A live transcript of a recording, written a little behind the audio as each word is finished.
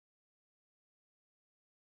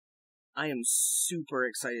I am super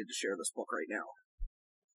excited to share this book right now.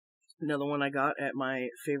 Another one I got at my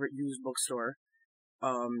favorite used bookstore.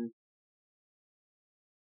 I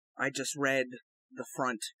just read the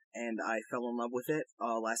front and I fell in love with it.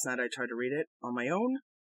 Last night I tried to read it on my own.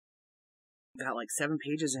 Got like 7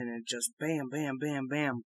 pages in it, just bam, bam, bam,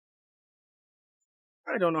 bam.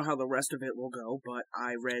 I don't know how the rest of it will go, but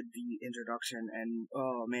I read the introduction and,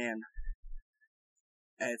 oh man.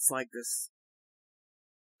 It's like this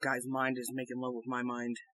guy's mind is making love with my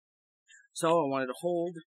mind. So I wanted to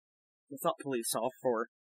hold the thought police off for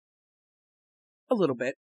a little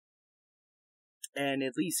bit and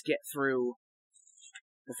at least get through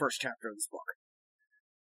the first chapter of this book.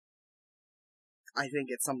 I think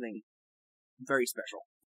it's something very special.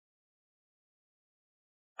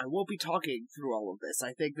 I won't be talking through all of this.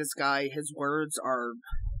 I think this guy, his words are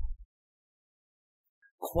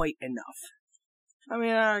quite enough. I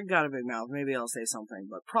mean, I got a big mouth. Maybe I'll say something,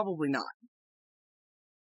 but probably not.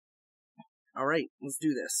 Alright, let's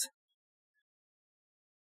do this.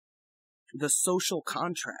 The Social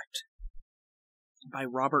Contract by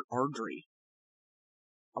Robert Ardrey.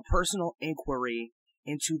 A personal inquiry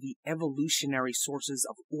into the evolutionary sources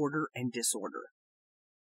of order and disorder.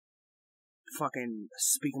 Fucking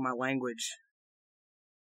speaking my language.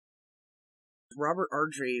 Robert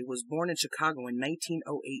Ardrey was born in Chicago in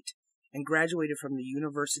 1908 and graduated from the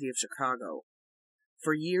University of Chicago.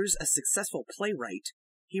 For years a successful playwright,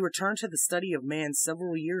 he returned to the study of man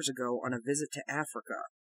several years ago on a visit to Africa.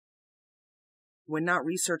 When not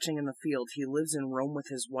researching in the field, he lives in Rome with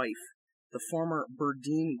his wife, the former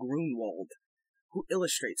Berdine Grunwald, who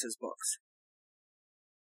illustrates his books.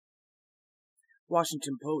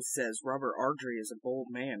 Washington Post says Robert Ardrey is a bold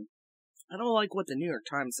man. I don't like what the New York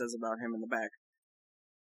Times says about him in the back.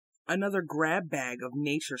 Another grab bag of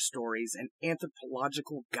nature stories and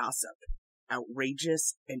anthropological gossip.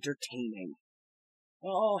 Outrageous, entertaining.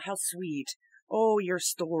 Oh, how sweet. Oh, your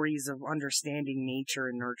stories of understanding nature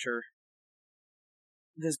and nurture.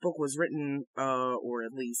 This book was written, or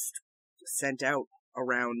at least sent out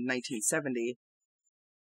around 1970.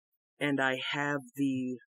 And I have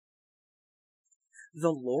the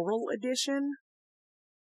Laurel edition,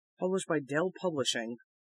 published by Dell Publishing.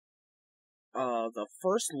 The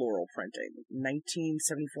first Laurel printing,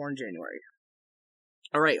 1974 in January.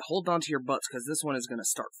 Alright, hold on to your butts, because this one is going to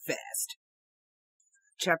start fast.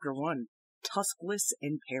 Chapter 1, Tuskless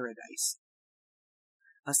in Paradise.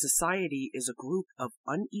 A society is a group of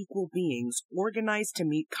unequal beings organized to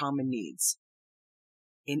meet common needs.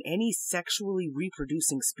 In any sexually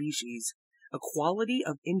reproducing species, equality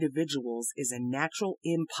of individuals is a natural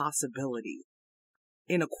impossibility.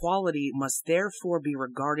 Inequality must therefore be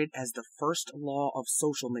regarded as the first law of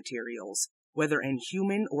social materials, whether in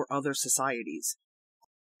human or other societies.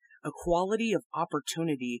 Equality of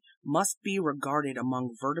opportunity must be regarded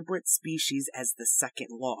among vertebrate species as the second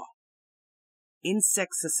law.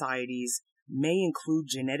 Insect societies may include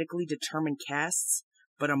genetically determined castes,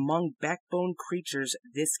 but among backbone creatures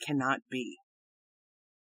this cannot be.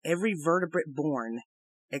 Every vertebrate born,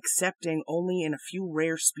 excepting only in a few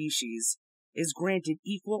rare species, is granted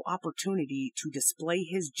equal opportunity to display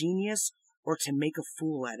his genius or to make a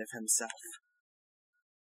fool out of himself.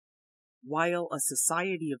 While a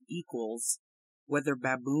society of equals, whether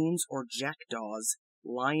baboons or jackdaws,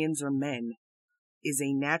 lions or men, is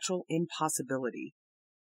a natural impossibility,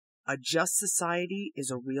 a just society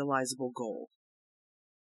is a realizable goal.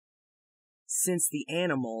 Since the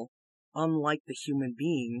animal, unlike the human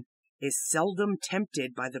being, is seldom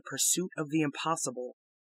tempted by the pursuit of the impossible,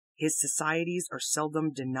 his societies are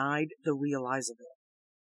seldom denied the realizable.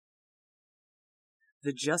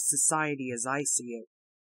 The just society, as I see it,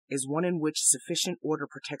 is one in which sufficient order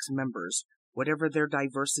protects members, whatever their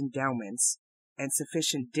diverse endowments, and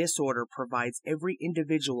sufficient disorder provides every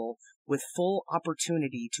individual with full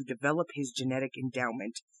opportunity to develop his genetic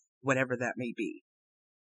endowment, whatever that may be.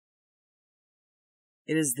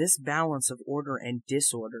 It is this balance of order and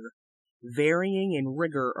disorder, varying in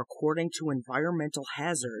rigor according to environmental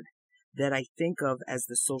hazard, that I think of as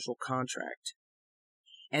the social contract.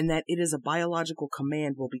 And that it is a biological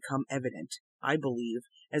command will become evident, I believe,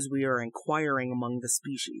 as we are inquiring among the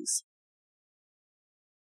species.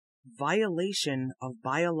 Violation of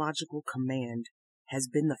biological command has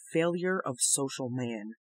been the failure of social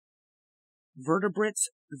man. Vertebrates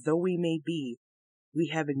though we may be,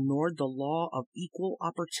 we have ignored the law of equal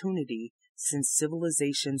opportunity since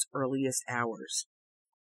civilization's earliest hours.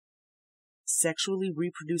 Sexually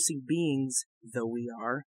reproducing beings though we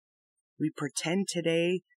are, we pretend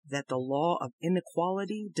today that the law of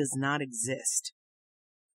inequality does not exist.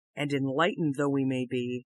 And enlightened though we may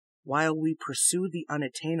be, While we pursue the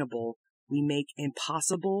unattainable, we make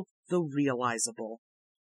impossible the realizable.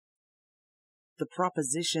 The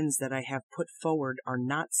propositions that I have put forward are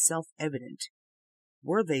not self-evident.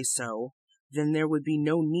 Were they so, then there would be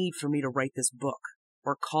no need for me to write this book,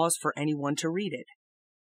 or cause for anyone to read it.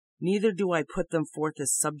 Neither do I put them forth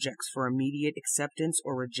as subjects for immediate acceptance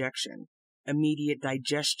or rejection, immediate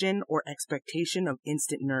digestion or expectation of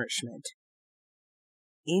instant nourishment.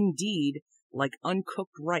 Indeed, like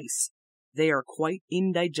uncooked rice, they are quite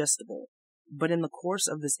indigestible. But in the course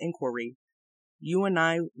of this inquiry, you and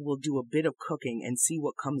I will do a bit of cooking and see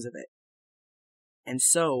what comes of it. And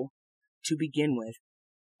so, to begin with,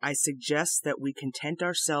 I suggest that we content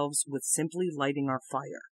ourselves with simply lighting our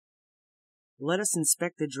fire. Let us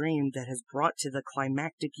inspect the dream that has brought to the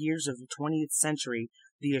climactic years of the 20th century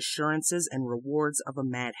the assurances and rewards of a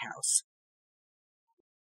madhouse.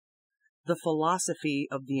 The philosophy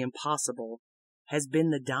of the impossible has been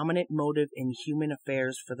the dominant motive in human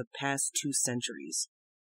affairs for the past 2 centuries.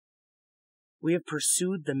 We have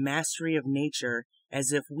pursued the mastery of nature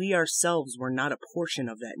as if we ourselves were not a portion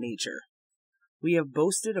of that nature. We have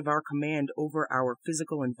boasted of our command over our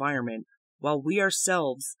physical environment, while we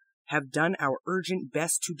ourselves have done our urgent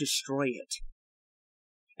best to destroy it.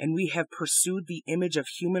 And we have pursued the image of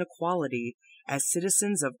human equality as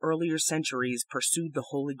citizens of earlier centuries pursued the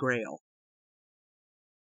Holy Grail.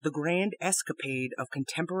 The grand escapade of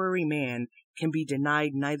contemporary man can be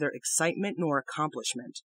denied neither excitement nor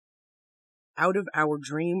accomplishment. Out of our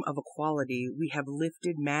dream of equality, we have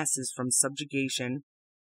lifted masses from subjugation,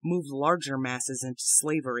 moved larger masses into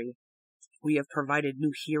slavery. We have provided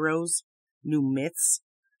new heroes, new myths,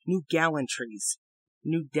 new gallantries,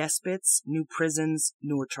 new despots, new prisons,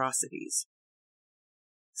 new atrocities.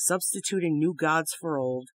 Substituting new gods for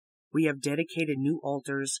old, we have dedicated new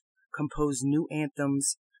altars, composed new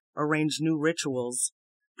anthems, arranged new rituals,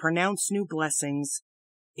 pronounced new blessings,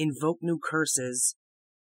 invoked new curses,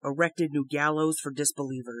 erected new gallows for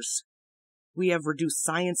disbelievers. We have reduced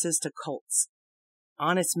sciences to cults,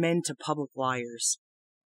 honest men to public liars.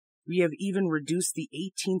 We have even reduced the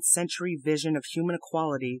 18th century vision of human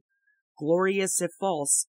equality, glorious if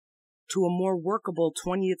false, to a more workable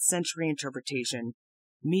 20th century interpretation,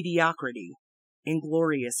 mediocrity,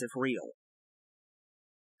 inglorious if real.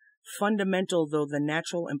 Fundamental though the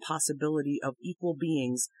natural impossibility of equal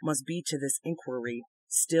beings must be to this inquiry,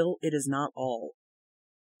 still it is not all.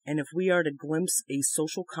 And if we are to glimpse a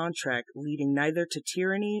social contract leading neither to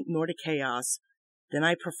tyranny nor to chaos, then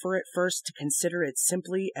I prefer at first to consider it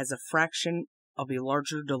simply as a fraction of a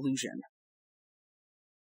larger delusion.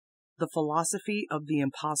 The philosophy of the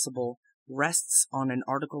impossible rests on an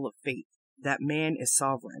article of faith, that man is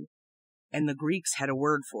sovereign, and the Greeks had a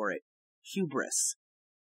word for it, hubris.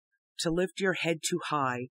 To lift your head too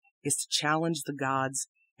high is to challenge the gods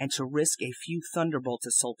and to risk a few thunderbolts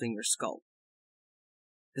assaulting your skull.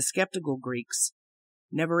 The skeptical Greeks,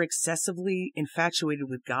 never excessively infatuated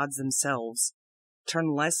with gods themselves,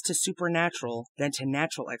 turn less to supernatural than to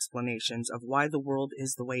natural explanations of why the world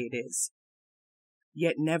is the way it is.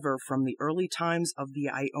 Yet never from the early times of the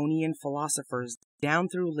Ionian philosophers down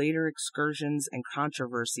through later excursions and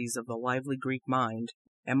controversies of the lively Greek mind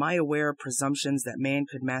am I aware of presumptions that man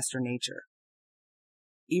could master nature.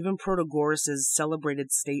 Even Protagoras'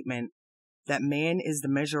 celebrated statement that man is the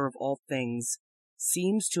measure of all things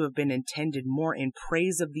seems to have been intended more in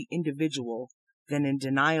praise of the individual than in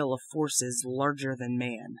denial of forces larger than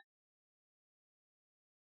man.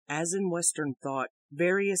 As in Western thought,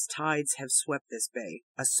 various tides have swept this bay,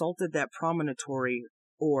 assaulted that promontory,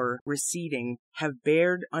 or, receding, have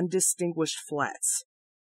bared undistinguished flats.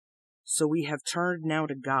 So we have turned now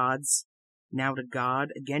to gods, now to God,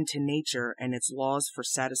 again to nature and its laws for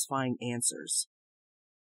satisfying answers.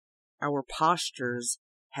 Our postures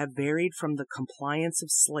have varied from the compliance of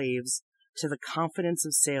slaves to the confidence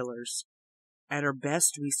of sailors. At our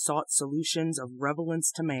best, we sought solutions of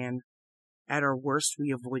relevance to man. At our worst,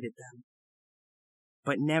 we avoided them.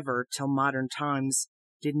 But never, till modern times,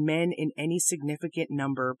 did men in any significant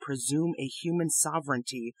number presume a human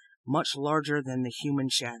sovereignty much larger than the human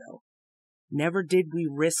shadow. Never did we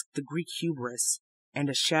risk the Greek hubris and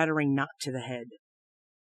a shattering knock to the head.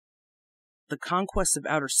 The conquest of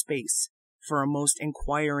outer space, for a most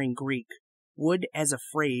inquiring Greek, would, as a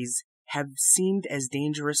phrase, have seemed as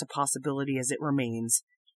dangerous a possibility as it remains,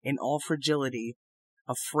 in all fragility,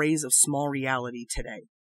 a phrase of small reality today.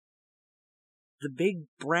 The Big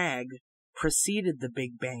Brag preceded the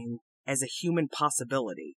Big Bang as a human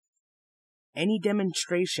possibility. Any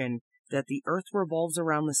demonstration that the earth revolves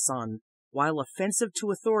around the sun, while offensive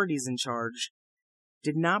to authorities in charge,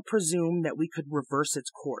 did not presume that we could reverse its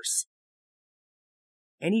course.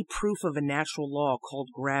 Any proof of a natural law called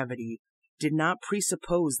gravity did not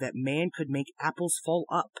presuppose that man could make apples fall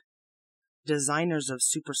up. Designers of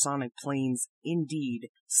supersonic planes, indeed,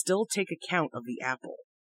 still take account of the apple.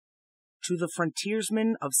 To the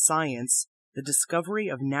frontiersmen of science, the discovery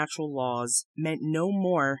of natural laws meant no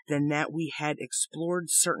more than that we had explored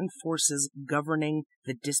certain forces governing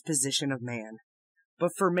the disposition of man.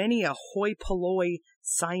 But for many a hoi polloi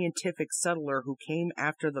scientific settler who came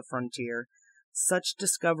after the frontier, such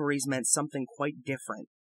discoveries meant something quite different.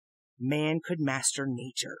 Man could master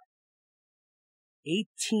nature.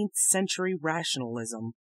 18th century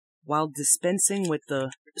rationalism, while dispensing with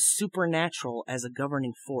the supernatural as a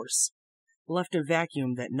governing force, left a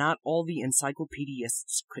vacuum that not all the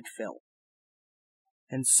encyclopedists could fill.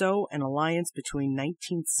 And so an alliance between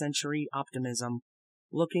 19th century optimism,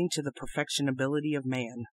 looking to the perfectionability of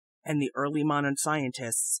man, and the early modern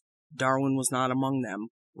scientists, Darwin was not among them,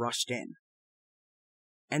 rushed in.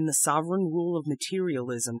 And the sovereign rule of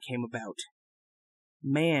materialism came about.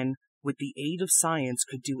 Man, with the aid of science,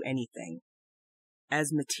 could do anything.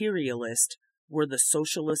 As materialist were the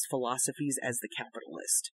socialist philosophies as the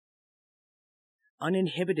capitalist.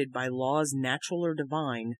 Uninhibited by laws natural or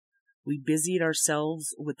divine, we busied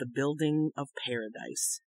ourselves with the building of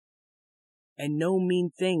paradise. And no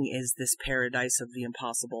mean thing is this paradise of the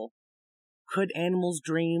impossible. Could animals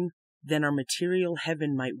dream, then our material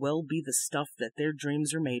heaven might well be the stuff that their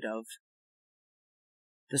dreams are made of.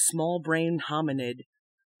 The small-brained hominid,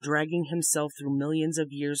 dragging himself through millions of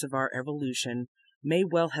years of our evolution, may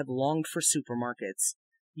well have longed for supermarkets,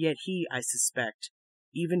 yet he, I suspect,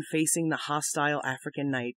 even facing the hostile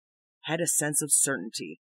African night, had a sense of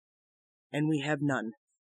certainty, and we have none.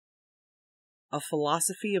 A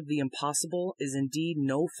philosophy of the impossible is indeed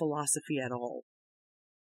no philosophy at all,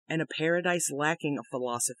 and a paradise lacking a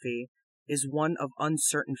philosophy is one of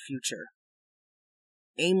uncertain future.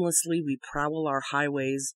 Aimlessly we prowl our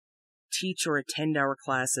highways, teach or attend our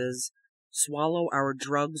classes, swallow our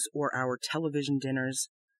drugs or our television dinners,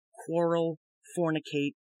 quarrel,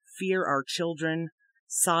 fornicate, fear our children,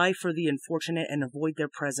 sigh for the unfortunate and avoid their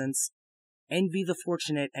presence, envy the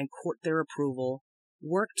fortunate and court their approval,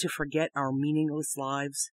 work to forget our meaningless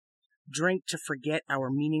lives, drink to forget our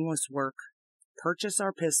meaningless work, purchase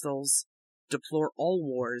our pistols, deplore all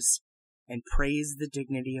wars, and praise the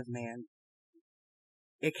dignity of man.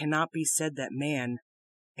 It cannot be said that man,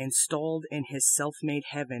 installed in his self-made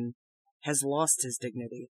heaven, has lost his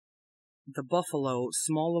dignity. The buffalo,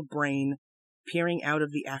 small of brain, peering out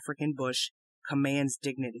of the African bush, commands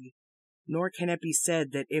dignity. Nor can it be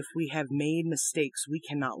said that if we have made mistakes we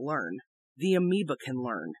cannot learn. The amoeba can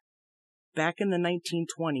learn. Back in the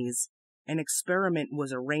 1920s, an experiment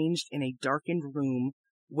was arranged in a darkened room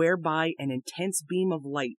whereby an intense beam of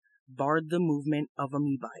light barred the movement of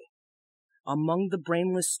amoebae. Among the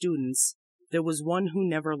brainless students, there was one who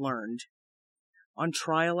never learned. On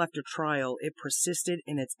trial after trial, it persisted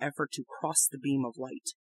in its effort to cross the beam of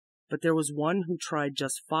light. But there was one who tried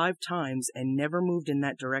just 5 times and never moved in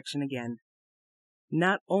that direction again.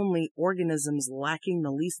 Not only organisms lacking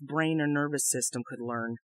the least brain or nervous system could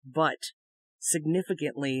learn, but,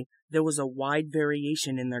 significantly, there was a wide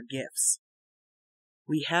variation in their gifts.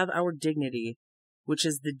 We have our dignity, which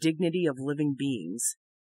is the dignity of living beings.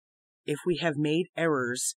 If we have made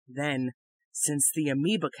errors, then, since the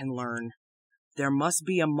amoeba can learn, there must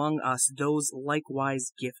be among us those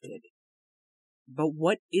likewise gifted. But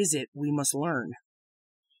what is it we must learn?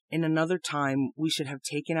 In another time we should have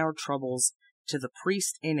taken our troubles to the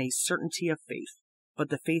priest in a certainty of faith, but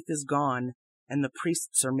the faith is gone, and the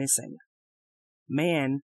priests are missing.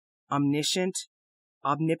 Man, omniscient,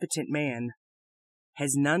 omnipotent man,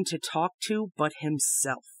 has none to talk to but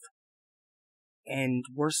himself. And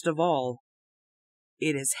worst of all,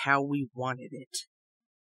 it is how we wanted it.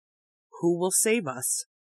 Who will save us?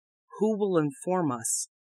 Who will inform us?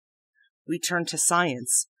 We turn to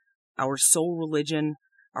science, our sole religion,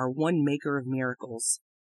 our one maker of miracles.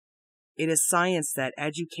 It is science that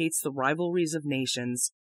educates the rivalries of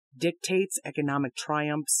nations, dictates economic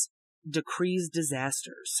triumphs, decrees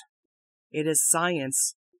disasters. It is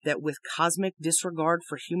science that, with cosmic disregard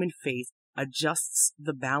for human faith, adjusts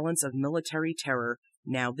the balance of military terror,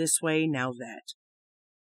 now this way, now that.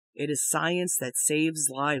 It is science that saves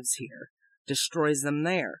lives here, destroys them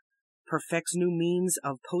there, perfects new means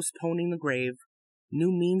of postponing the grave,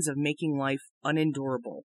 new means of making life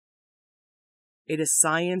unendurable. It is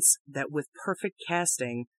science that, with perfect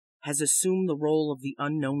casting, has assumed the role of the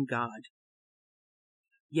unknown God.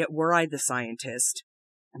 Yet were I the scientist,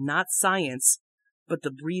 not science, but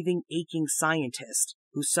the breathing, aching scientist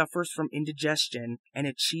who suffers from indigestion and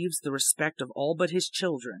achieves the respect of all but his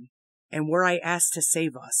children, And were I asked to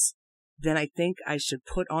save us, then I think I should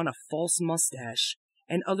put on a false mustache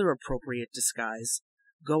and other appropriate disguise,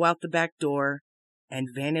 go out the back door, and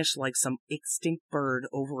vanish like some extinct bird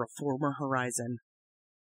over a former horizon.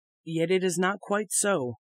 Yet it is not quite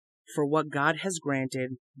so, for what God has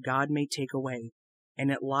granted, God may take away,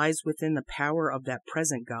 and it lies within the power of that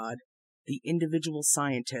present God, the individual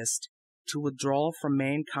scientist, to withdraw from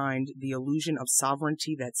mankind the illusion of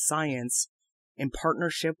sovereignty that science, in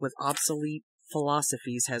partnership with obsolete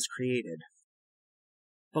philosophies, has created.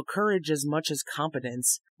 But courage as much as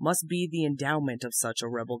competence must be the endowment of such a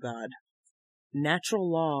rebel God. Natural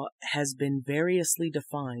law has been variously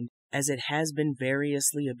defined as it has been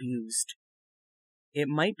variously abused. It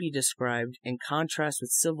might be described, in contrast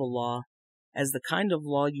with civil law, as the kind of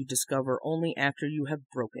law you discover only after you have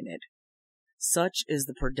broken it. Such is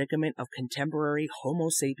the predicament of contemporary Homo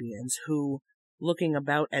sapiens who, looking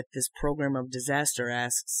about at this program of disaster,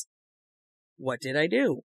 asks, "What did I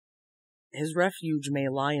do?" His refuge may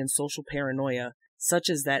lie in social paranoia, such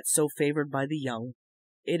as that so favored by the young.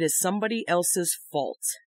 It is somebody else's fault.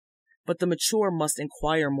 But the mature must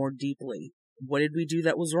inquire more deeply. What did we do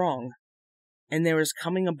that was wrong? And there is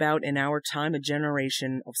coming about in our time a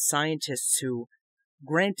generation of scientists who,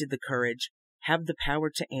 granted the courage, have the power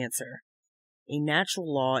to answer. A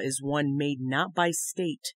natural law is one made not by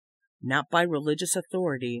state, not by religious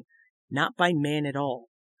authority, not by man at all,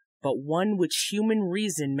 but one which human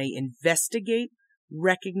reason may investigate,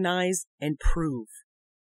 recognize, and prove.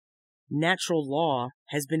 Natural law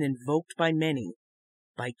has been invoked by many,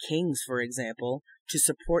 by kings, for example, to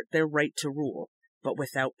support their right to rule, but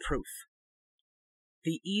without proof.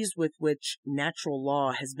 The ease with which natural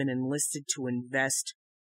law has been enlisted to invest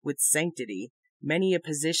with sanctity many a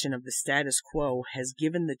position of the status quo has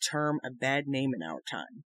given the term a bad name in our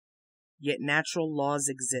time. Yet natural laws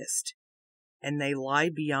exist, and they lie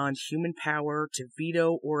beyond human power to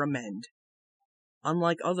veto or amend.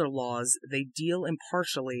 Unlike other laws, they deal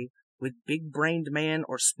impartially with big-brained man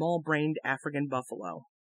or small-brained African buffalo,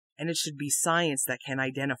 and it should be science that can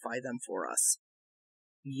identify them for us.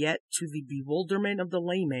 Yet, to the bewilderment of the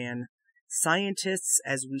layman, scientists,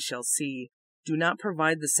 as we shall see, do not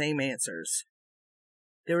provide the same answers.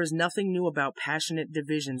 There is nothing new about passionate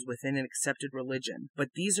divisions within an accepted religion, but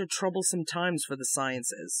these are troublesome times for the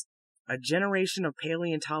sciences. A generation of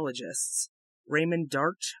paleontologists, Raymond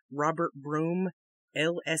Dart, Robert Broom,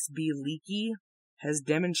 L.S.B. Leakey, has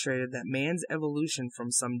demonstrated that man's evolution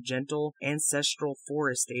from some gentle ancestral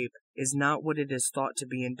forest ape is not what it is thought to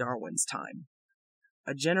be in Darwin's time.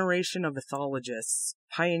 A generation of ethologists,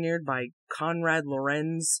 pioneered by Konrad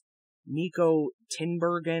Lorenz, Nico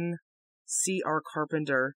Tinbergen, C.R.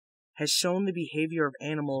 Carpenter, has shown the behavior of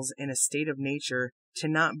animals in a state of nature to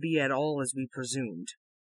not be at all as we presumed.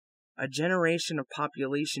 A generation of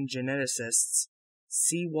population geneticists,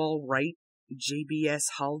 C. Wall Wright, J.B.S.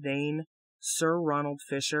 Haldane, Sir Ronald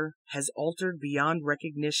Fisher, has altered beyond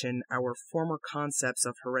recognition our former concepts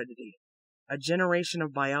of heredity. A generation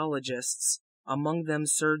of biologists, among them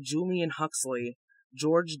Sir Julian Huxley,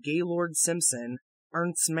 George Gaylord Simpson,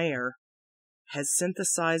 Ernst Mayr, has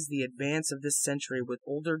synthesized the advance of this century with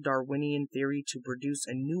older Darwinian theory to produce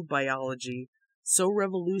a new biology so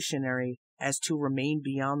revolutionary as to remain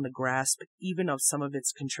beyond the grasp even of some of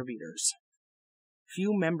its contributors.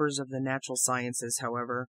 Few members of the natural sciences,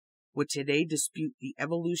 however, would today dispute the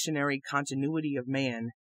evolutionary continuity of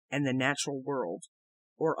man and the natural world,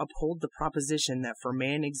 or uphold the proposition that for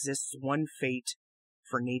man exists one fate,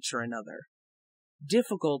 for nature another.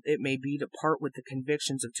 Difficult it may be to part with the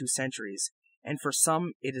convictions of 2 centuries, and for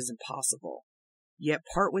some it is impossible. Yet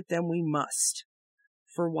part with them we must,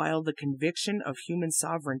 for while the conviction of human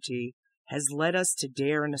sovereignty has led us to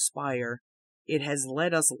dare and aspire, it has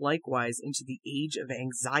led us likewise into the age of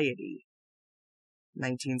anxiety.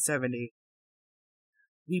 1970.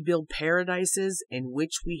 We build paradises in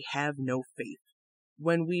which we have no faith.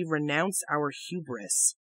 When we renounce our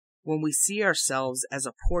hubris, when we see ourselves as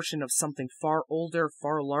a portion of something far older,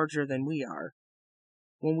 far larger than we are,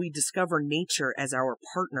 when we discover nature as our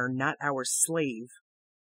partner, not our slave,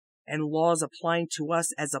 and laws applying to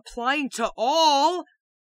us as applying to all,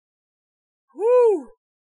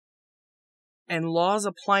 and laws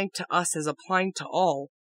applying to us as applying to all,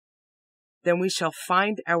 then we shall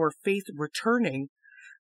find our faith returning.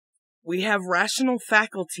 We have rational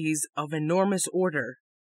faculties of enormous order.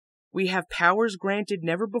 We have powers granted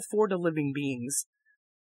never before to living beings.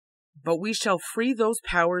 But we shall free those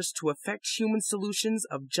powers to effect human solutions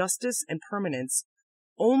of justice and permanence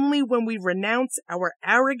only when we renounce our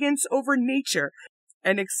arrogance over nature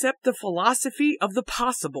and accept the philosophy of the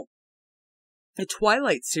possible. The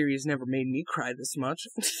Twilight series never made me cry this much.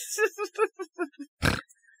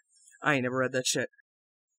 I ain't never read that shit.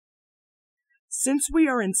 Since we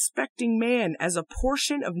are inspecting man as a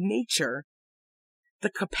portion of nature, the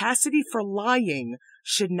capacity for lying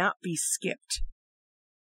should not be skipped.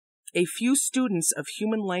 A few students of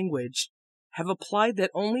human language have applied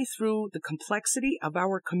that only through the complexity of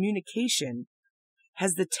our communication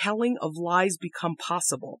has the telling of lies become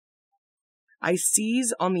possible. I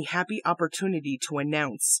seize on the happy opportunity to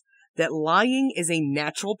announce that lying is a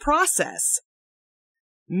natural process.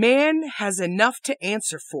 Man has enough to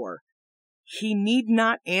answer for. He need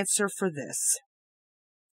not answer for this.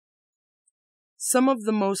 Some of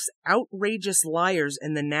the most outrageous liars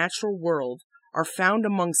in the natural world are found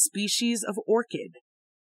among species of orchid.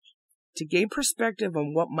 To gain perspective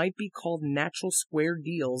on what might be called natural square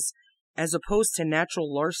deals, as opposed to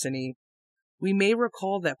natural larceny, we may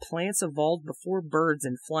recall that plants evolved before birds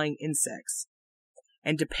and flying insects,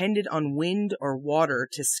 and depended on wind or water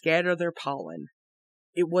to scatter their pollen.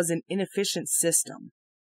 It was an inefficient system,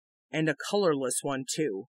 and a colorless one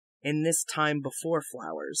too, in this time before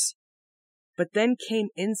flowers. But then came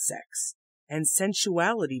insects, and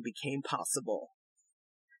sensuality became possible.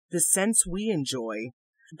 The scents we enjoy,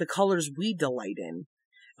 the colors we delight in,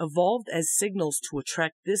 evolved as signals to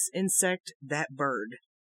attract this insect, that bird.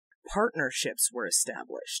 Partnerships were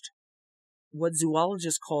established, what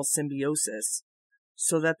zoologists call symbiosis,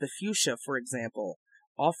 so that the fuchsia, for example,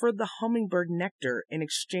 offered the hummingbird nectar in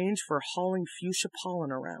exchange for hauling fuchsia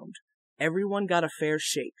pollen around. Everyone got a fair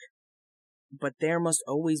shake, but there must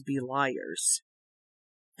always be liars.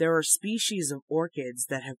 There are species of orchids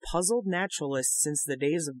that have puzzled naturalists since the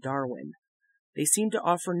days of Darwin. They seem to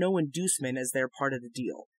offer no inducement as they're part of the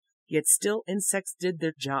deal, yet still insects did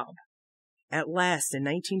their job. At last, in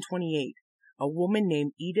 1928, a woman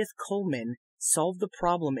named Edith Coleman solved the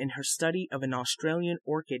problem in her study of an Australian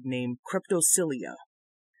orchid named Cryptocilia.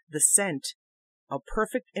 The scent, a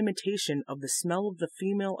perfect imitation of the smell of the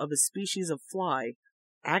female of a species of fly,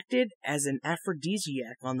 acted as an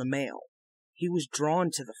aphrodisiac on the male. He was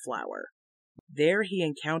drawn to the flower. There he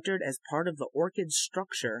encountered, as part of the orchid's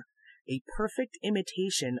structure, a perfect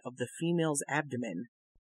imitation of the female's abdomen.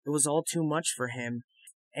 It was all too much for him,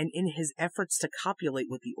 and in his efforts to copulate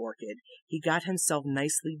with the orchid, he got himself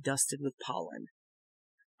nicely dusted with pollen.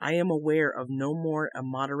 I am aware of no more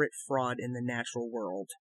immoderate fraud in the natural world.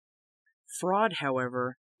 Fraud,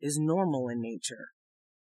 however, is normal in nature.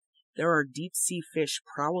 There are deep-sea fish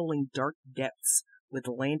prowling dark depths with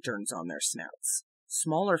lanterns on their snouts.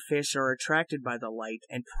 Smaller fish are attracted by the light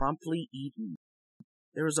and promptly eaten.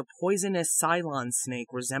 There is a poisonous Ceylon snake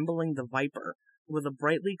resembling the viper, with a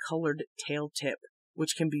brightly colored tail tip,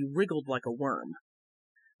 which can be wriggled like a worm.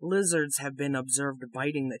 Lizards have been observed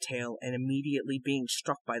biting the tail and immediately being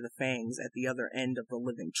struck by the fangs at the other end of the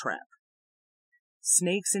living trap.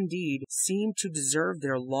 Snakes, indeed, seem to deserve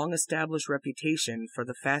their long-established reputation for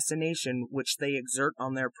the fascination which they exert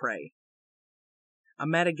on their prey. A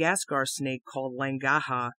Madagascar snake called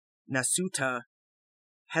Langaha nasuta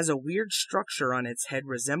has a weird structure on its head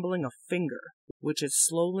resembling a finger, which it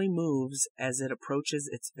slowly moves as it approaches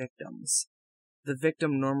its victims. The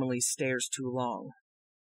victim normally stares too long.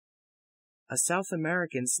 A South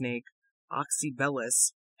American snake,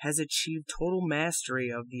 Oxybelus, has achieved total mastery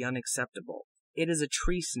of the unacceptable. It is a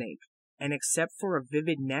tree snake, and except for a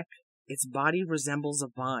vivid neck, its body resembles a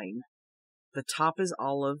vine. The top is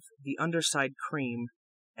olive, the underside cream,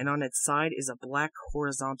 and on its side is a black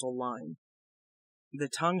horizontal line. The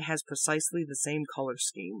tongue has precisely the same color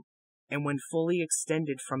scheme, and when fully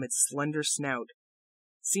extended from its slender snout,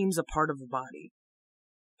 seems a part of the body.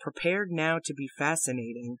 Prepared now to be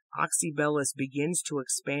fascinating, Oxybelus begins to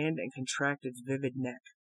expand and contract its vivid neck,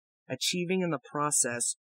 achieving in the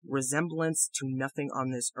process resemblance to nothing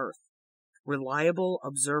on this earth. Reliable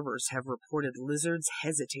observers have reported lizards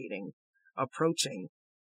hesitating, approaching.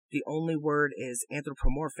 The only word is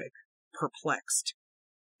anthropomorphic, perplexed,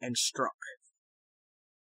 and struck.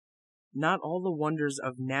 Not all the wonders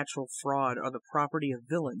of natural fraud are the property of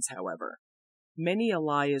villains, however. Many a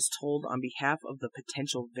lie is told on behalf of the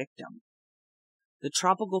potential victim. The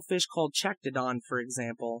tropical fish called Chectodon, for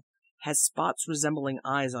example, has spots resembling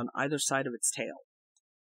eyes on either side of its tail.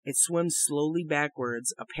 It swims slowly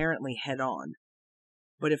backwards, apparently head-on.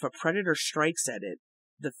 But if a predator strikes at it,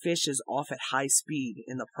 the fish is off at high speed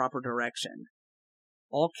in the proper direction.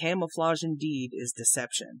 All camouflage, indeed, is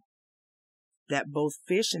deception. That both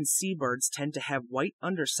fish and seabirds tend to have white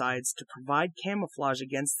undersides to provide camouflage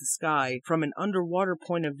against the sky from an underwater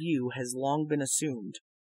point of view has long been assumed.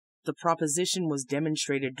 The proposition was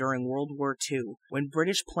demonstrated during World War II, when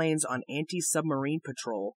British planes on anti-submarine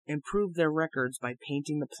patrol improved their records by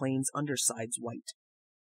painting the plane's undersides white.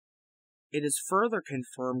 It is further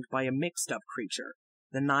confirmed by a mixed-up creature,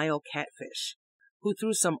 the Nile catfish, who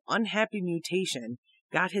through some unhappy mutation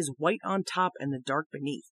got his white on top and the dark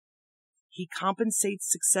beneath. He compensates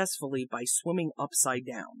successfully by swimming upside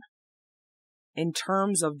down. In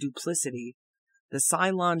terms of duplicity, the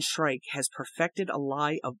Ceylon shrike has perfected a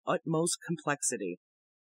lie of utmost complexity.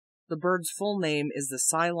 The bird's full name is the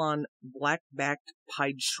Ceylon black-backed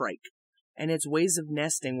pied shrike, and its ways of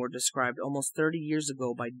nesting were described almost 30 years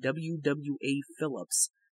ago by W.W.A. Phillips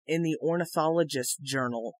in the ornithologist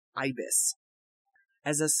journal Ibis.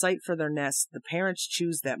 As a site for their nest, the parents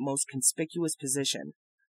choose that most conspicuous position,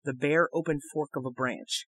 the bare open fork of a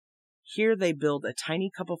branch. Here they build a tiny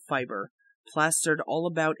cup of fiber, plastered all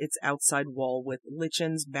about its outside wall with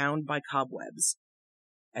lichens bound by cobwebs.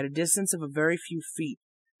 At a distance of a very few feet,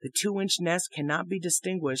 the 2-inch nest cannot be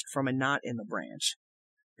distinguished from a knot in the branch.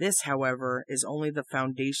 This, however, is only the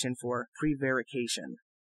foundation for prevarication.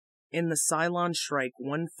 In the Ceylon shrike,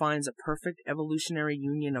 one finds a perfect evolutionary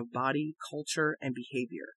union of body, culture, and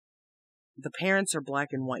behavior. The parents are black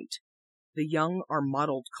and white. The young are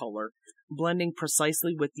mottled color, blending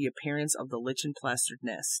precisely with the appearance of the lichen-plastered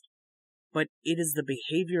nest. But it is the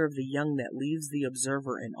behavior of the young that leaves the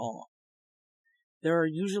observer in awe. There are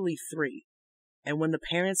usually 3, and when the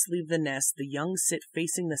parents leave the nest, the young sit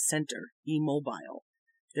facing the center, immobile,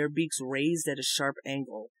 their beaks raised at a sharp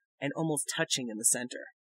angle and almost touching in the center.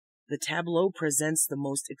 The tableau presents the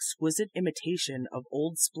most exquisite imitation of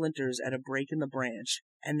old splinters at a break in the branch,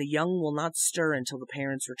 and the young will not stir until the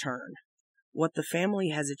parents return. What the family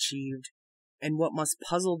has achieved, and what must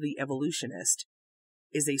puzzle the evolutionist,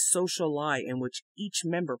 is a social lie in which each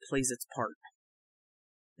member plays its part.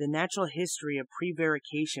 The natural history of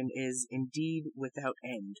prevarication is, indeed, without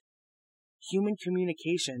end. Human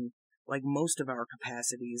communication, like most of our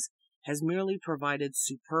capacities, has merely provided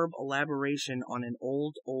superb elaboration on an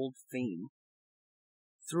old theme.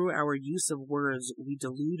 Through our use of words, we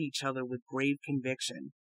delude each other with grave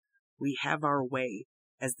conviction. We have our way,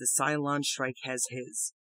 as the Ceylon shrike has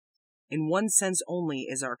his. In one sense only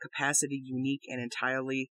is our capacity unique and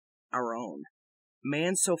entirely our own.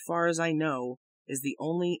 Man, so far as I know, is the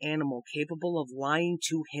only animal capable of lying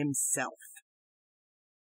to himself.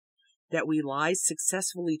 That we lie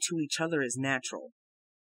successfully to each other is natural.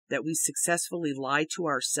 That we successfully lie to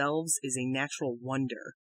ourselves is a natural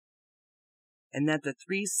wonder. And that the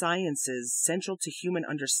 3 sciences central to human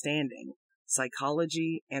understanding,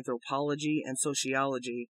 psychology, anthropology, and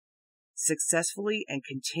sociology, successfully and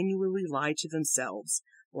continually lie to themselves,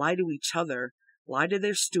 lie to each other, lie to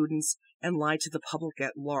their students, and lie to the public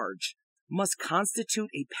at large, must constitute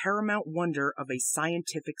a paramount wonder of a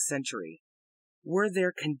scientific century. Were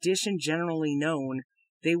their condition generally known,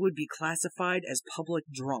 they would be classified as public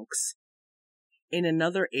drunks. In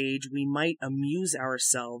another age, we might amuse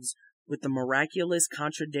ourselves with the miraculous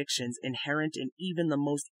contradictions inherent in even the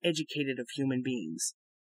most educated of human beings.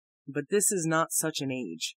 But this is not such an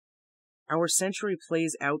age. Our century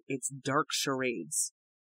plays out its dark charades.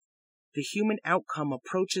 The human outcome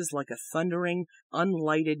approaches like a thundering,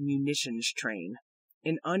 unlighted munitions train.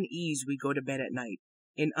 In unease we go to bed at night.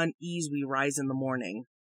 In unease we rise in the morning.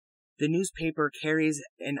 The newspaper carries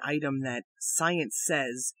an item that science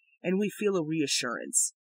says, and we feel a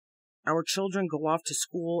reassurance. Our children go off to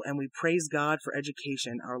school, and we praise God for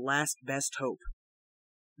education, our last best hope.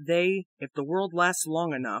 They, if the world lasts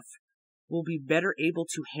long enough, will be better able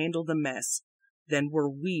to handle the mess than were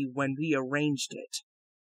we when we arranged it.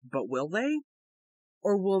 But will they?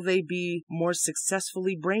 Or will they be more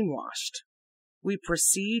successfully brainwashed? We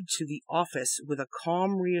proceed to the office with a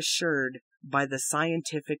calm reassured by the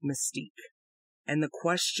scientific mystique. And the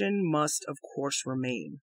question must, of course,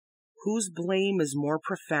 remain. Whose blame is more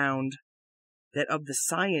profound, that of the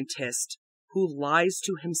scientist who lies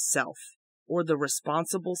to himself, or the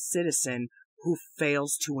responsible citizen who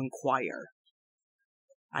fails to inquire?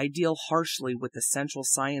 I deal harshly with the central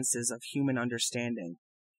sciences of human understanding,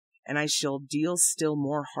 and I shall deal still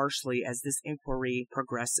more harshly as this inquiry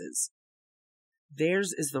progresses.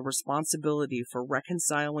 Theirs is the responsibility for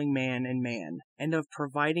reconciling man and man, and of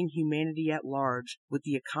providing humanity at large with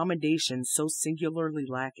the accommodations so singularly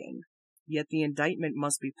lacking. Yet the indictment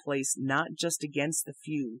must be placed not just against the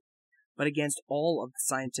few, but against all of the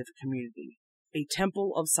scientific community. A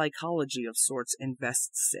temple of psychology of sorts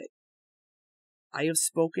invests it. I have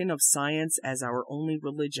spoken of science as our only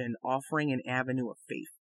religion offering an avenue of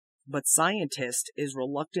faith. But scientist is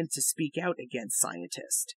reluctant to speak out against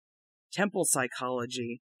scientist. Temple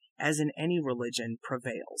psychology, as in any religion,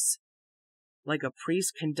 prevails. Like a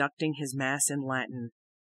priest conducting his mass in Latin,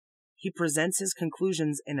 he presents his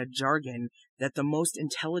conclusions in a jargon that the most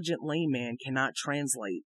intelligent layman cannot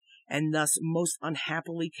translate, and thus most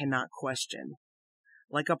unhappily cannot question.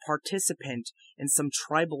 Like a participant in some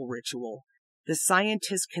tribal ritual, the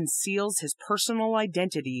scientist conceals his personal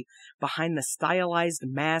identity behind the stylized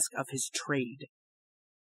mask of his trade.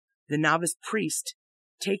 The novice priest,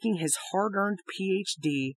 taking his hard-earned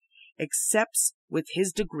Ph.D., accepts with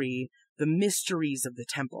his degree the mysteries of the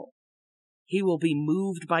temple. He will be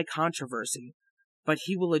moved by controversy, but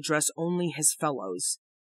he will address only his fellows.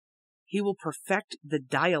 He will perfect the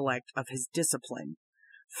dialect of his discipline,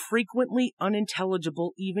 frequently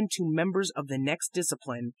unintelligible even to members of the next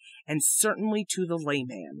discipline, and certainly to the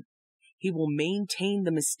layman. He will maintain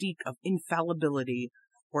the mystique of infallibility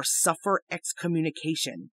or suffer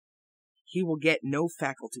excommunication. He will get no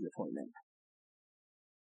faculty appointment.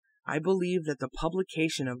 I believe that the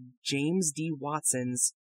publication of James D.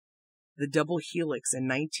 Watson's The Double Helix in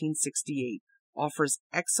 1968 offers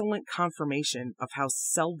excellent confirmation of how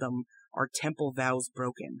seldom are temple vows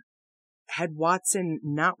broken. Had Watson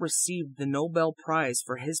not received the Nobel Prize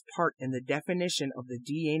for his part in the definition of the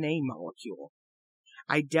DNA molecule,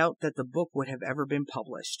 I doubt that the book would have ever been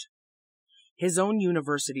published. His own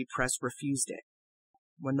university press refused it.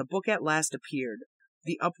 When the book at last appeared,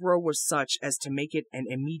 the uproar was such as to make it an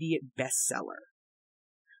immediate bestseller.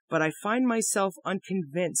 But I find myself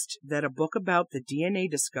unconvinced that a book about the DNA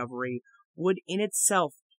discovery would in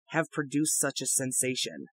itself have produced such a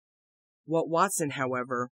sensation. What Watson,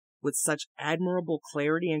 however, with such admirable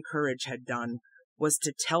clarity and courage had done, was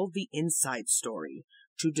to tell the inside story,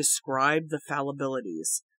 to describe the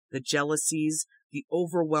fallibilities, the jealousies, the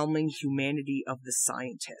overwhelming humanity of the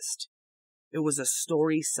scientist. It was a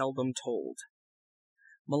story seldom told.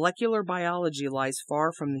 Molecular biology lies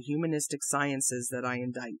far from the humanistic sciences that I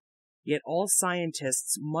indict, yet all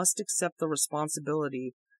scientists must accept the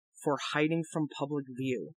responsibility for hiding from public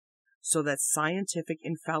view, so that scientific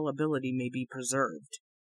infallibility may be preserved.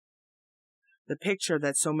 The picture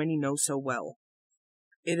that so many know so well.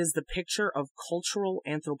 It is the picture of cultural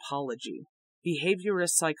anthropology,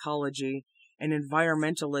 behaviorist psychology, and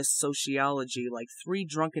environmentalist sociology like three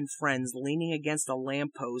drunken friends leaning against a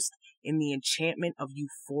lamppost in the enchantment of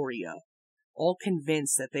euphoria, all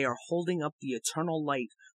convinced that they are holding up the eternal light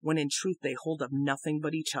when in truth they hold up nothing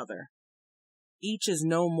but each other. Each is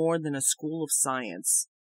no more than a school of science,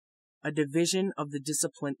 a division of the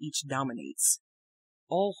discipline each dominates.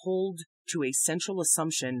 All hold to a central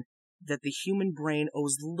assumption that the human brain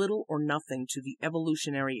owes little or nothing to the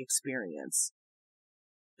evolutionary experience.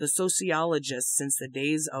 The sociologist since the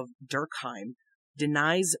days of Durkheim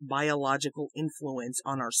denies biological influence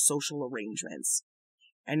on our social arrangements,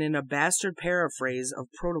 and in a bastard paraphrase of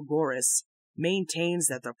Protagoras, maintains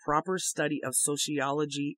that the proper study of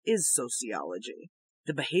sociology is sociology.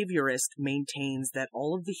 The behaviorist maintains that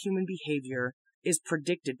all of the human behavior is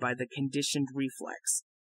predicted by the conditioned reflex,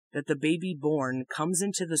 that the baby born comes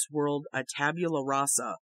into this world a tabula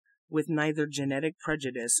rasa, with neither genetic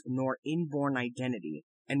prejudice nor inborn identity,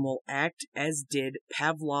 and will act as did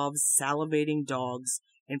Pavlov's salivating dogs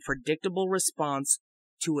in predictable response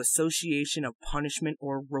to association of punishment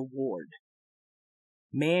or reward.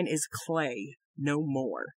 Man is clay, no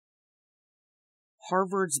more.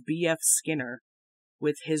 Harvard's B.F. Skinner,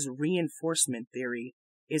 with his reinforcement theory,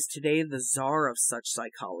 is today the czar of such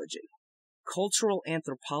psychology. Cultural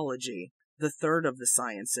anthropology, the third of the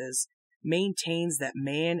sciences, maintains that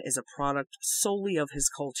man is a product solely of his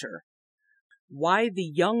culture. Why the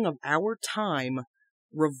young of our time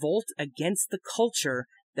revolt against the culture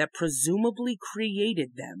that presumably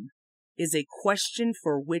created them is a question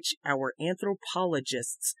for which our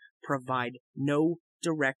anthropologists provide no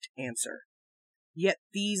direct answer. Yet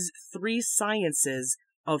these three sciences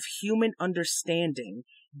of human understanding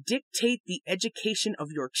dictate the education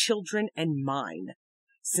of your children and mine,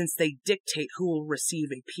 since they dictate who will receive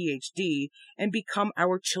a PhD and become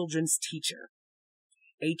our children's teacher.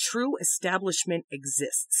 A true establishment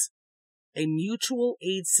exists, a mutual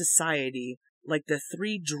aid society like the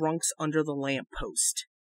three drunks under the lamppost.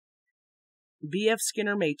 B.F.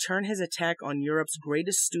 Skinner may turn his attack on Europe's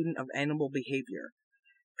greatest student of animal behavior.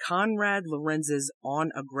 Konrad Lorenz's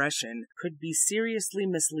On Aggression could be seriously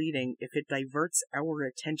misleading if it diverts our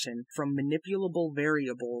attention from manipulable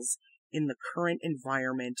variables in the current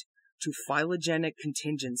environment to phylogenetic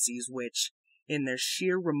contingencies which, in their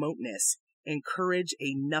sheer remoteness, encourage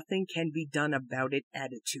a nothing-can-be-done-about-it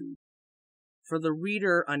attitude. For the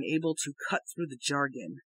reader unable to cut through the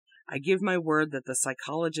jargon, I give my word that the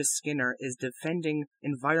psychologist Skinner is defending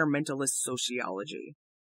environmentalist sociology.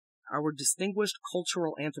 our distinguished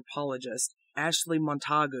cultural anthropologist, Ashley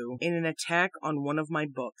Montagu, in an attack on one of my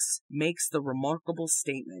books, makes the remarkable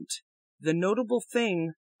statement: "The notable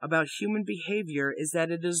thing about human behavior is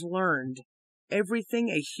that it is learned. Everything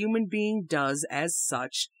a human being does as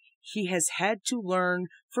such, he has had to learn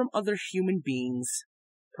from other human beings."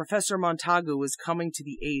 Professor Montagu is coming to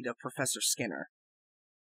the aid of Professor Skinner.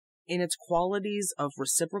 In its qualities of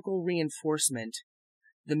reciprocal reinforcement,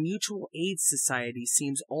 the Mutual Aid Society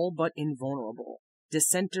seems all but invulnerable.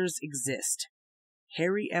 Dissenters exist.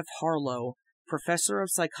 Harry F. Harlow, professor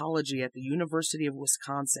of psychology at the University of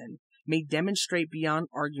Wisconsin, may demonstrate beyond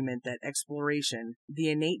argument that exploration, the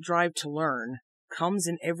innate drive to learn, comes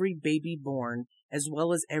in every baby born as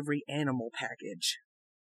well as every animal package.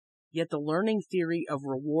 Yet the learning theory of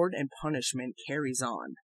reward and punishment carries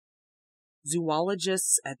on.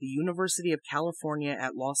 Zoologists at the University of California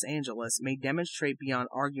at Los Angeles may demonstrate beyond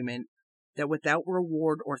argument that without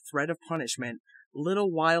reward or threat of punishment,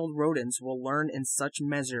 little wild rodents will learn in such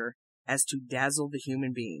measure as to dazzle the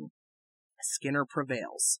human being. Skinner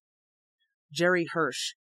prevails. Jerry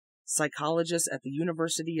Hirsch, psychologist at the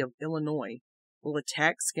University of Illinois, will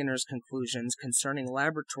attack Skinner's conclusions concerning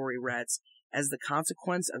laboratory rats as the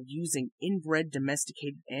consequence of using inbred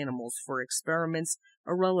domesticated animals for experiments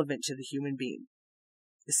irrelevant to the human being.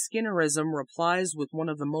 Skinnerism replies with one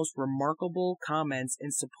of the most remarkable comments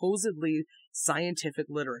in supposedly scientific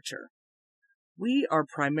literature: "We are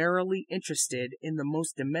primarily interested in the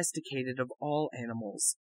most domesticated of all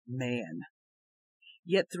animals, man."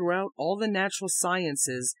 Yet throughout all the natural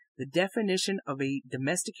sciences, the definition of a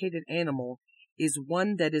domesticated animal is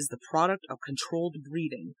one that is the product of controlled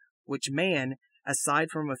breeding, which man, aside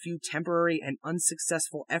from a few temporary and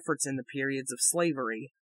unsuccessful efforts in the periods of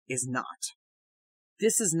slavery, is not.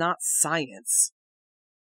 This is not science.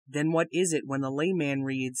 Then what is it when the layman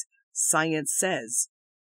reads, "Science says,"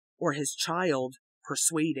 or his child,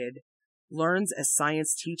 persuaded, learns as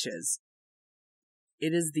science teaches?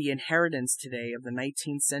 It is the inheritance today of the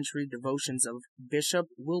 19th century devotions of Bishop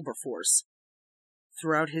Wilberforce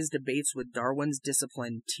throughout his debates with Darwin's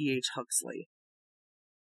discipline T.H. Huxley.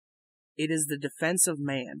 It is the defense of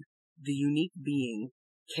man, the unique being,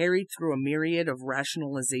 carried through a myriad of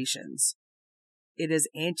rationalizations. It is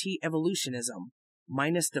anti-evolutionism,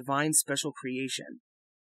 minus divine special creation.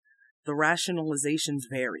 The rationalizations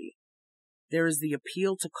vary. There is the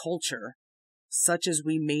appeal to culture, such as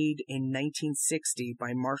we made in 1960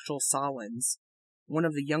 by Marshall Sahlins, one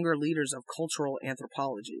of the younger leaders of cultural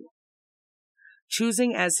anthropology.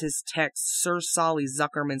 Choosing as his text Sir Solly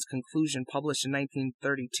Zuckerman's conclusion published in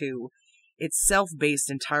 1932, itself based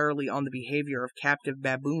entirely on the behavior of captive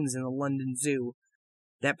baboons in the London Zoo,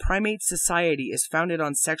 that primate society is founded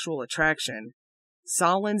on sexual attraction,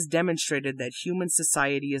 Sahlins demonstrated that human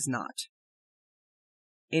society is not.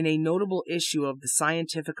 In a notable issue of the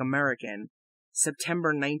Scientific American,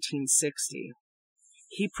 September 1960,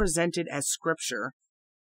 he presented as scripture,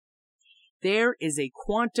 "There is a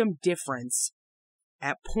quantum difference,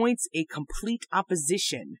 at points a complete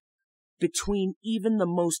opposition, between even the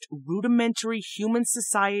most rudimentary human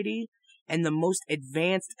society and the most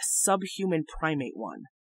advanced subhuman primate one.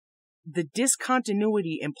 The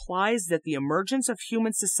discontinuity implies that the emergence of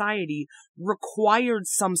human society required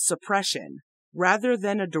some suppression, rather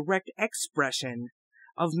than a direct expression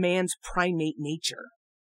of man's primate nature.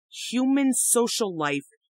 Human social life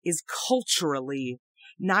is culturally,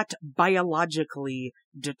 not biologically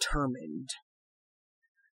determined."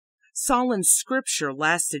 Sahlins' scripture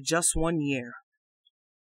lasted just 1 year.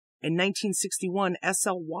 In 1961,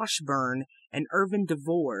 S.L. Washburn and Irvin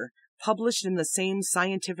DeVore published in the same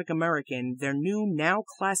Scientific American their new, now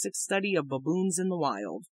classic study of baboons in the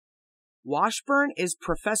wild. Washburn is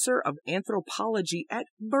professor of anthropology at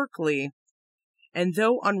Berkeley, and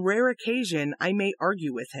though on rare occasion I may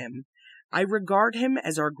argue with him, I regard him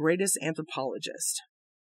as our greatest anthropologist.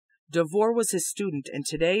 DeVore was his student and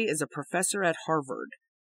today is a professor at Harvard.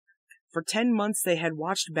 For 10 months they had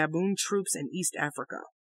watched baboon troops in East Africa.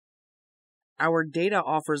 Our data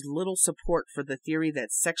offers little support for the theory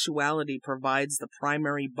that sexuality provides the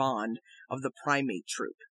primary bond of the primate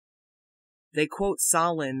troop. They quote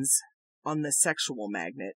Sahlins on the sexual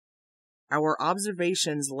magnet. Our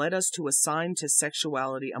observations led us to assign to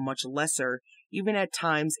sexuality a much lesser, even at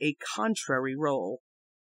times a contrary role.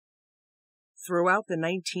 Throughout the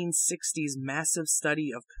 1960s massive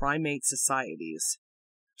study of primate societies,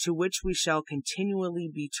 to which we shall continually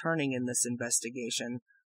be turning in this investigation,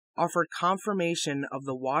 offered confirmation of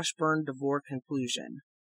the Washburn-DeVore conclusion.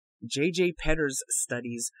 J.J. Petter's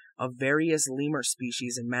studies of various lemur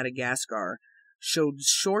species in Madagascar showed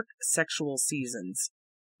short sexual seasons,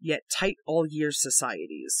 yet tight all-year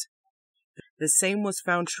societies. The same was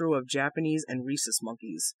found true of Japanese and rhesus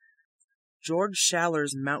monkeys. George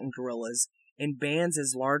Schaler's mountain gorillas, in bands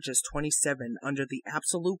as large as 27 under the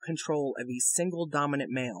absolute control of a single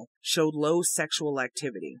dominant male, showed low sexual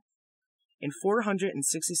activity. In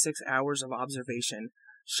 466 hours of observation,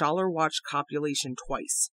 Schaler watched copulation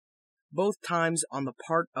twice, both times on the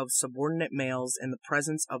part of subordinate males in the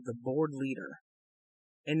presence of the board leader.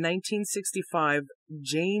 In 1965,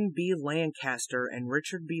 Jane B. Lancaster and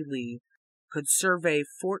Richard B. Lee could survey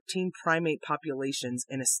 14 primate populations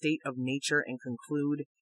in a state of nature and conclude,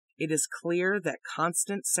 it is clear that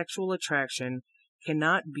constant sexual attraction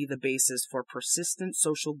cannot be the basis for persistent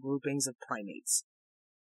social groupings of primates.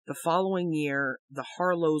 The following year, the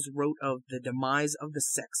Harlows wrote of the demise of the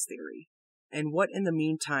sex theory, and what in the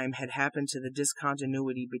meantime had happened to the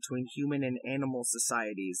discontinuity between human and animal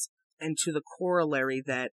societies, and to the corollary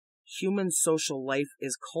that human social life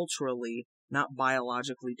is culturally, not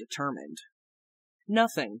biologically determined.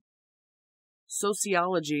 Nothing.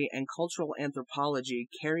 Sociology and cultural anthropology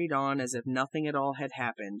carried on as if nothing at all had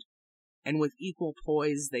happened, and with equal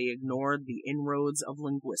poise they ignored the inroads of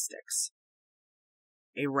linguistics.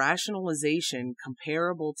 A rationalization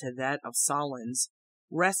comparable to that of Solon's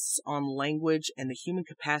rests on language and the human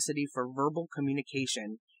capacity for verbal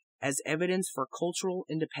communication as evidence for cultural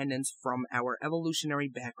independence from our evolutionary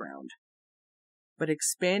background. But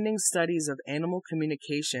expanding studies of animal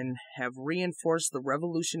communication have reinforced the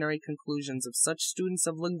revolutionary conclusions of such students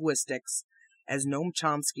of linguistics as Noam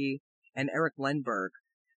Chomsky and Eric Lindbergh,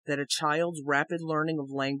 that a child's rapid learning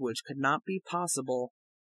of language could not be possible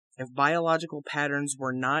if biological patterns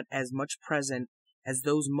were not as much present as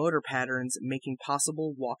those motor patterns making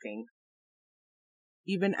possible walking.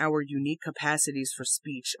 Even our unique capacities for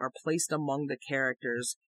speech are placed among the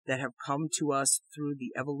characters that have come to us through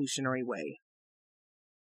the evolutionary way.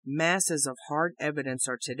 Masses of hard evidence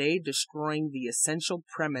are today destroying the essential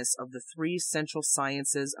premise of the three central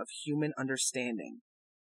sciences of human understanding,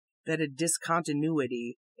 that a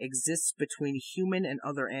discontinuity exists between human and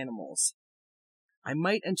other animals. I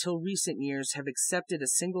might until recent years have accepted a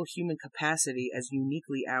single human capacity as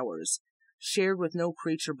uniquely ours, shared with no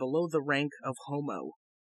creature below the rank of Homo.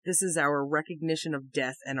 This is our recognition of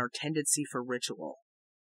death and our tendency for ritual.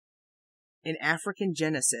 In African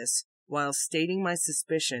Genesis, while stating my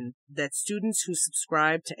suspicion that students who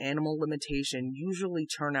subscribe to animal limitation usually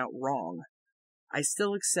turn out wrong, I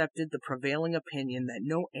still accepted the prevailing opinion that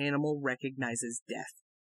no animal recognizes death.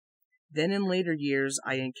 Then in later years,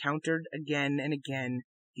 I encountered again and again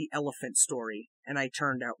the elephant story, and I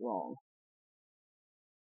turned out wrong.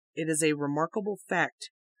 It is a remarkable fact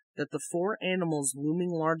that the four animals looming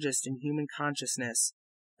largest in human consciousness,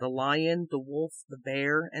 the lion, the wolf, the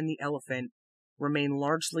bear, and the elephant, remain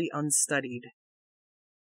largely unstudied.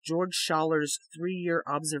 George Schaler's 3-year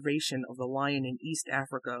observation of the lion in East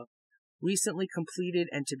Africa, recently completed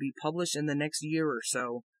and to be published in the next year or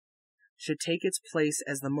so, should take its place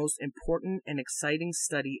as the most important and exciting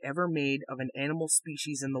study ever made of an animal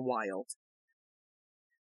species in the wild.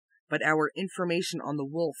 But our information on the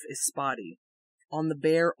wolf is spotty, on the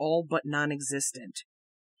bear all but non-existent,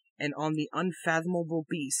 and on the unfathomable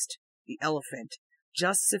beast, the elephant,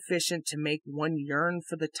 just sufficient to make one yearn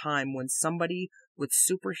for the time when somebody with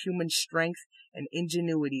superhuman strength and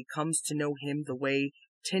ingenuity comes to know him the way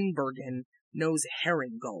Tinbergen knows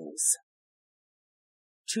herring gulls.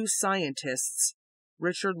 Two scientists,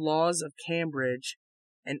 Richard Laws of Cambridge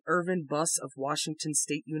and Irvin Buss of Washington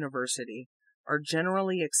State University, are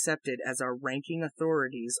generally accepted as our ranking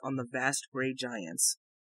authorities on the vast gray giants.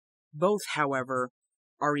 Both, however,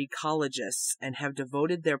 are ecologists and have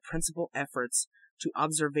devoted their principal efforts to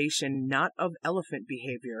observation not of elephant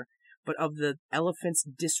behavior, but of the elephant's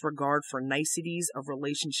disregard for niceties of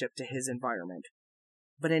relationship to his environment.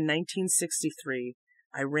 But in 1963,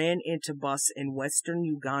 I ran into Buss in western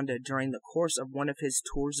Uganda during the course of one of his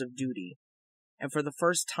tours of duty, and for the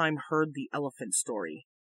first time heard the elephant story.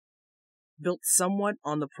 Built somewhat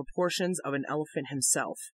on the proportions of an elephant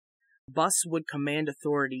himself, Buss would command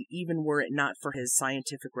authority even were it not for his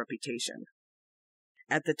scientific reputation.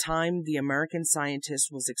 At the time, the American scientist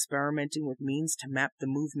was experimenting with means to map the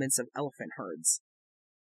movements of elephant herds.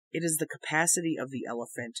 It is the capacity of the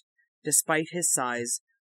elephant, despite his size,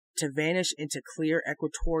 to vanish into clear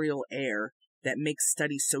equatorial air that makes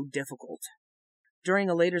study so difficult. During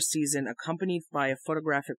a later season, accompanied by a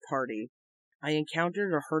photographic party, I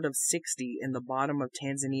encountered a herd of 60 in the bottom of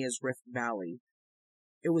Tanzania's Rift Valley.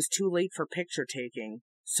 It was too late for picture taking,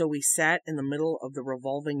 so we sat in the middle of the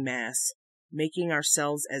revolving mass, making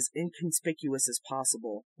ourselves as inconspicuous as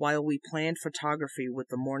possible, while we planned photography with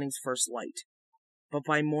the morning's first light. But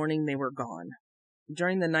by morning they were gone.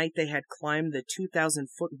 During the night, they had climbed the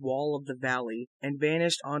 2,000-foot wall of the valley and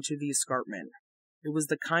vanished onto the escarpment. It was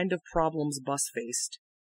the kind of problems Bus faced.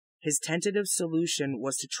 His tentative solution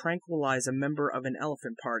was to tranquilize a member of an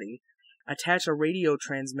elephant party, attach a radio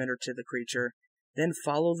transmitter to the creature, then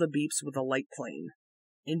follow the beeps with a light plane.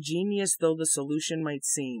 Ingenious though the solution might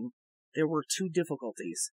seem, there were two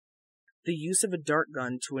difficulties. The use of a dart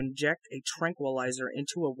gun to inject a tranquilizer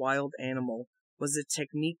into a wild animal was a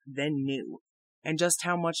technique then new, and just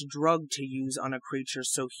how much drug to use on a creature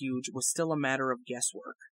so huge was still a matter of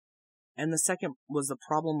guesswork. And the second was the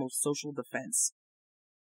problem of social defense.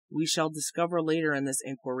 We shall discover later in this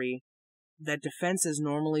inquiry that defense is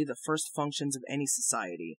normally the first functions of any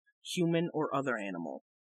society, human or other animal.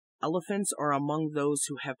 Elephants are among those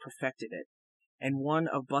who have perfected it, and one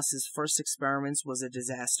of Bus's first experiments was a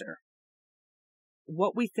disaster.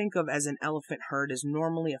 What we think of as an elephant herd is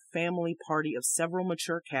normally a family party of several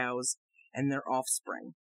mature cows and their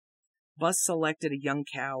offspring. Bus selected a young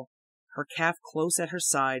cow, her calf close at her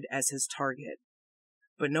side, as his target.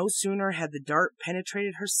 But no sooner had the dart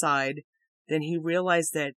penetrated her side than he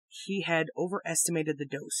realized that he had overestimated the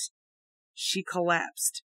dose. She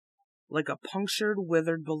collapsed, like a punctured,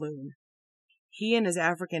 withered balloon. He and his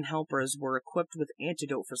African helpers were equipped with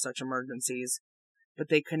antidote for such emergencies, but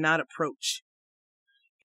they could not approach.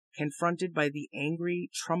 Confronted by the angry,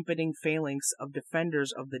 trumpeting phalanx of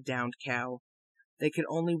defenders of the downed cow, they could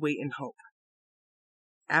only wait and hope.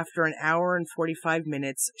 After an hour and 45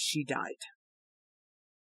 minutes, she died.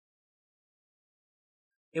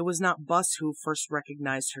 It was not Bus who first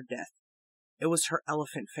recognized her death. It was her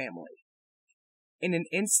elephant family. In an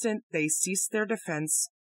instant, they ceased their defense,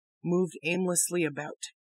 moved aimlessly about.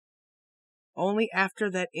 Only after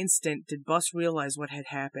that instant did Bus realize what had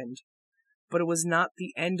happened, but it was not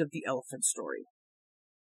the end of the elephant story.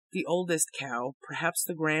 The oldest cow, perhaps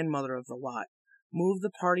the grandmother of the lot, moved the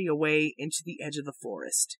party away into the edge of the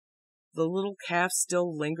forest. The little calf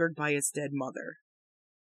still lingered by its dead mother.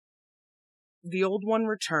 The old one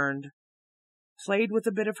returned, played with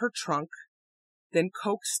a bit of her trunk, then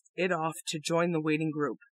coaxed it off to join the waiting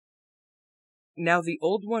group. Now the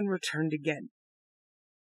old one returned again.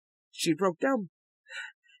 She broke down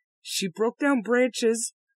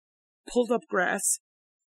branches, pulled up grass,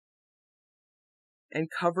 and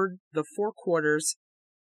covered the four quarters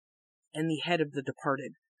and the head of the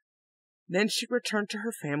departed. Then she returned to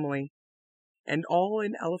her family, and all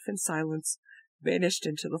in elephant silence vanished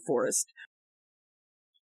into the forest.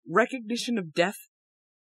 Recognition of death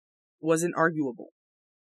was inarguable.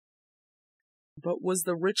 But was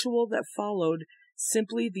the ritual that followed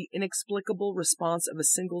simply the inexplicable response of a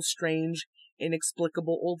single strange,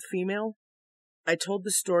 inexplicable old female? I told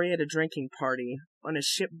the story at a drinking party on a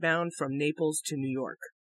ship bound from Naples to New York.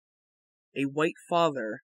 A white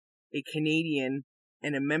father, a Canadian,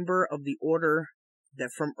 and a member of the order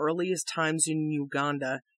that from earliest times in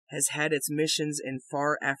Uganda has had its missions in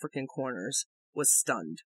far African corners, was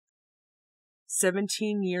stunned.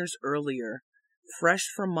 17 years earlier, fresh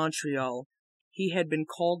from Montreal, he had been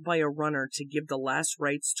called by a runner to give the last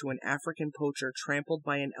rites to an African poacher trampled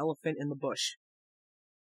by an elephant in the bush.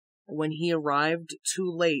 When he arrived too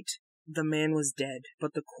late, the man was dead,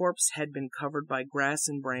 but the corpse had been covered by grass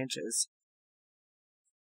and branches.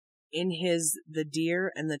 In his The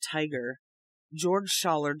Deer and the Tiger, George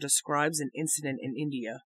Schaller describes an incident in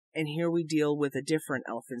India, and here we deal with a different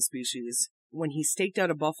elephant species, when he staked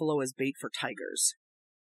out a buffalo as bait for tigers.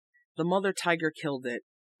 The mother tiger killed it,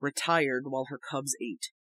 retired while her cubs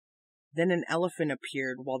ate. Then an elephant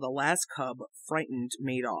appeared while the last cub, frightened,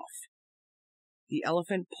 made off. The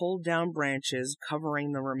elephant pulled down branches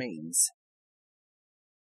covering the remains.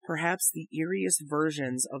 Perhaps the eeriest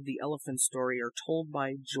versions of the elephant story are told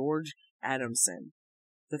by George Adamson,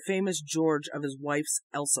 the famous George of his wife's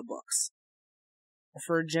Elsa books.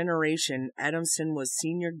 For a generation, Adamson was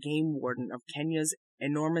senior game warden of Kenya's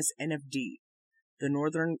enormous NFD, the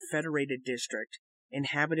Northern Federated District,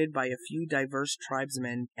 inhabited by a few diverse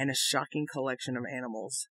tribesmen and a shocking collection of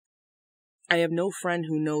animals. I have no friend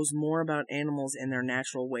who knows more about animals in their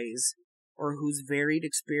natural ways, or whose varied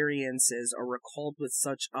experiences are recalled with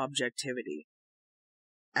such objectivity.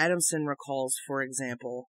 Adamson recalls, for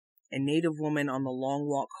example, a native woman on the long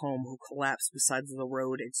walk home who collapsed beside the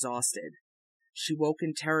road exhausted. She woke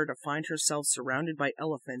in terror to find herself surrounded by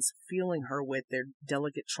elephants feeling her with their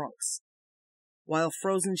delicate trunks. While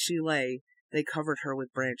frozen she lay, they covered her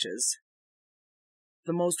with branches.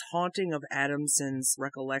 The most haunting of Adamson's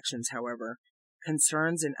recollections, however,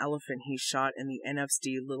 concerns an elephant he shot in the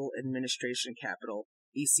NFD Little Administration capital,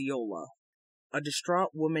 Isiolo. A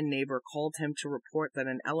distraught woman neighbor called him to report that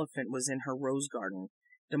an elephant was in her rose garden,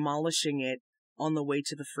 demolishing it on the way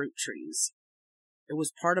to the fruit trees. It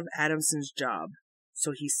was part of Adamson's job,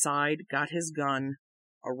 so he sighed, got his gun,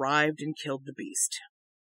 arrived, and killed the beast.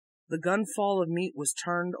 The gunfall of meat was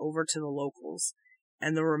turned over to the locals,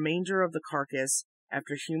 and the remainder of the carcass,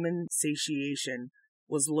 after human satiation,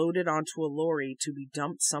 was loaded onto a lorry to be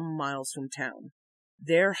dumped some miles from town.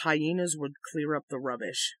 There, hyenas would clear up the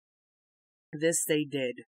rubbish. This they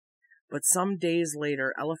did, but some days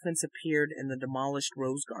later, elephants appeared in the demolished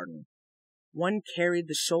rose garden. One carried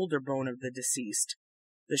the shoulder bone of the deceased.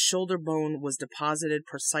 The shoulder bone was deposited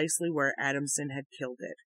precisely where Adamson had killed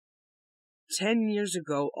it. 10 years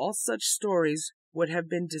ago, all such stories would have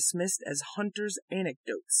been dismissed as hunters'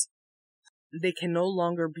 anecdotes. They can no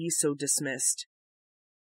longer be so dismissed,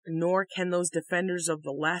 nor can those defenders of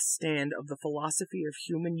the last stand of the philosophy of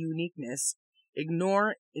human uniqueness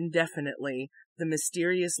ignore indefinitely the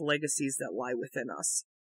mysterious legacies that lie within us.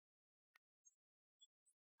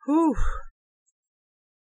 Whew.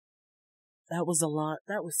 That was a lot.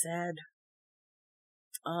 That was sad.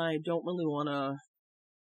 I don't really want to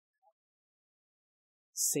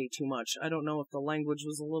say too much. I don't know if the language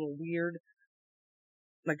was a little weird.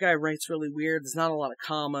 That guy writes really weird. There's not a lot of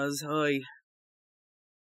commas.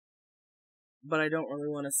 But I don't really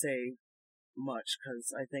want to say much,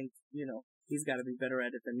 because I think, he's got to be better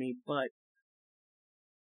at it than me. But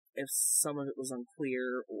if some of it was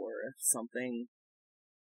unclear, or if something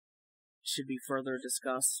should be further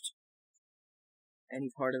discussed, any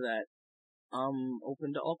part of that, I'm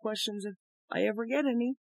open to all questions if I ever get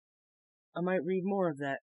any. I might read more of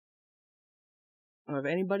that. Or if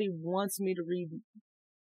anybody wants me to read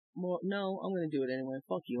more, no, I'm going to do it anyway.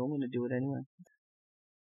 Fuck you, I'm going to do it anyway.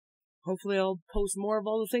 Hopefully I'll post more of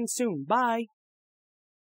all the things soon. Bye!